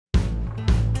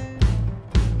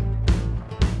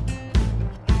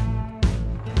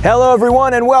Hello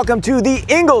everyone and welcome to the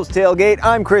Ingles Tailgate.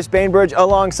 I'm Chris Bainbridge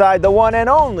alongside the one and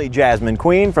only Jasmin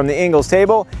Queen from the Ingles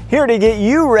table, here to get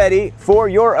you ready for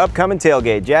your upcoming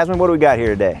tailgate. Jasmin, what do we got here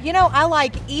today? You know, I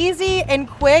like easy and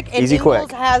quick, and easy Ingles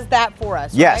quick. has that for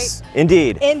us, yes, right?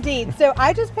 Indeed. Indeed. So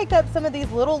I just picked up some of these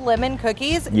little lemon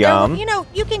cookies. Yum. You know,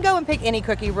 you can go and pick any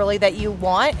cookie really that you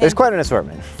want. There's quite an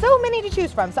assortment. So many to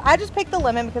choose from. So I just picked the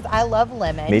lemon because I love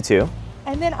lemon. Me too.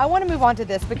 And then I want to move on to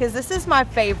this because this is my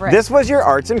favorite. This was your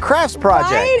arts and crafts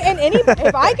project. Right? And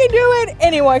if I can do it,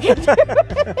 anyone can do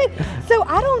it. So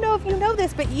I don't know if you know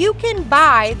this, but you can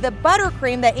buy the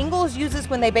buttercream that Ingles uses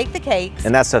when they bake the cakes.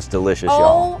 And that stuff's delicious,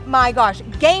 y'all. Oh my gosh,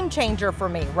 game changer for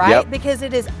me, right? Yep. Because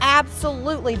it is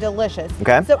absolutely delicious.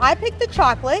 Okay. So I picked the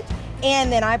chocolate,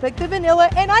 and then I picked the vanilla,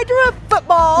 and I drew a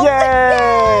football.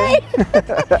 Yay!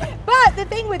 But the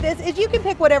thing with this is you can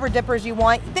pick whatever dippers you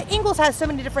want. The Ingles has so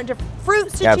many different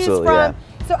fruits to choose from. Yeah.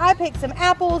 So I picked some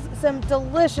apples, some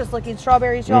delicious looking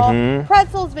strawberries, y'all.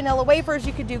 Pretzels, vanilla wafers,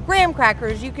 you could do graham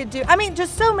crackers, you could do, I mean,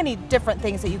 just so many different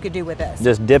things that you could do with this.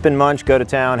 Just dip and munch, go to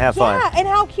town, have fun. Yeah, and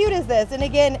how cute is this? And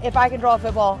again, if I can draw a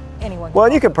football, anyone can.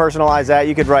 Well, you could personalize that.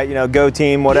 You could write, you know, go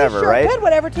team, whatever, you sure right? could,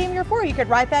 whatever team you're for. You could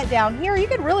write that down here. You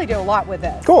could really do a lot with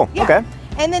this. Cool, Yeah. okay.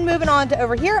 And then moving on to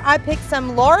over here, I picked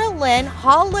some Laura Lynn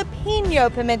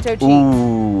jalapeno pimento cheese.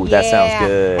 Ooh, that sounds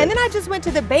good. And then I just went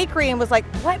to the bakery and was like,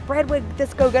 what bread would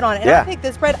this go good on? And Yeah. I picked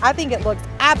this bread. I think it looks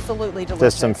absolutely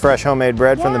delicious. Just some fresh homemade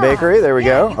bread from the Yeah. bakery. There we Yeah,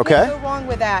 go. you Okay. can't go wrong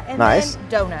with that. And Nice. then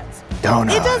donuts.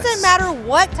 Donuts. It doesn't matter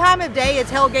what time of day a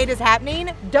tailgate is happening,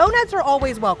 donuts are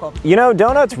always welcome. You know,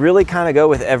 donuts really kind of go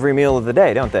with every meal of the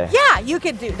day, don't they? Yeah, you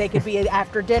could do, they could be an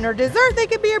after dinner dessert, they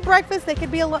could be a breakfast, they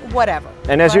could be a whatever.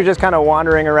 And as Right? you're just kind of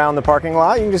wandering around the parking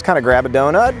lot, you can just kind of grab a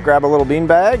donut, grab a little bean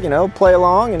bag, you know, play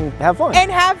along and have fun.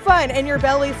 And have fun, and your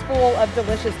belly's full of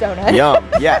delicious donuts. Yum,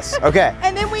 yes, okay.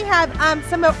 And then we have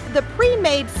some of the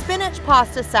pre-made spinach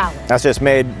pasta salad. That's just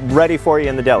made ready for you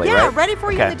in the deli, Yeah, right? ready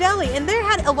for you in Okay. the deli. And they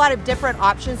had a lot of different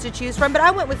options to choose from, but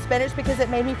I went with spinach because it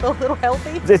made me feel a little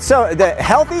healthy. It's so, the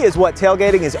healthy is what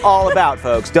tailgating is all about,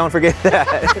 folks. Don't forget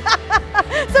that.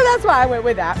 So that's why I went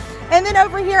with that. And then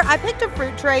over here, I picked a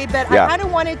fruit tray, but Yeah. I kind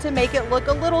of wanted to make it look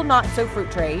a little not so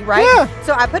fruit tray, right? Yeah.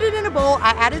 So I put it in a bowl, I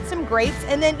added some grapes,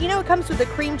 and then, you know, it comes with a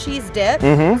cream cheese dip. So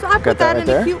I Got put that that right in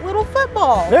there. a cute little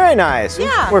football. Very nice.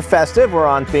 Yeah. We're festive, we're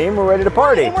on theme, we're ready to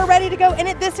party. And we're ready to go.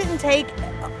 And this didn't take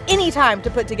any time to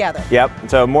put together. Yep,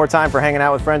 so more time for hanging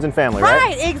out with friends and family, right?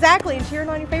 Right, exactly. And cheering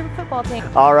on your favorite football team.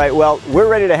 All right, well, we're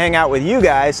ready to hang out with you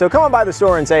guys, so come on by the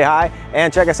store and say hi,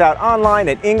 and check us out online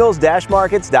at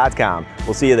ingles-markets.com.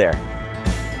 We'll see you there.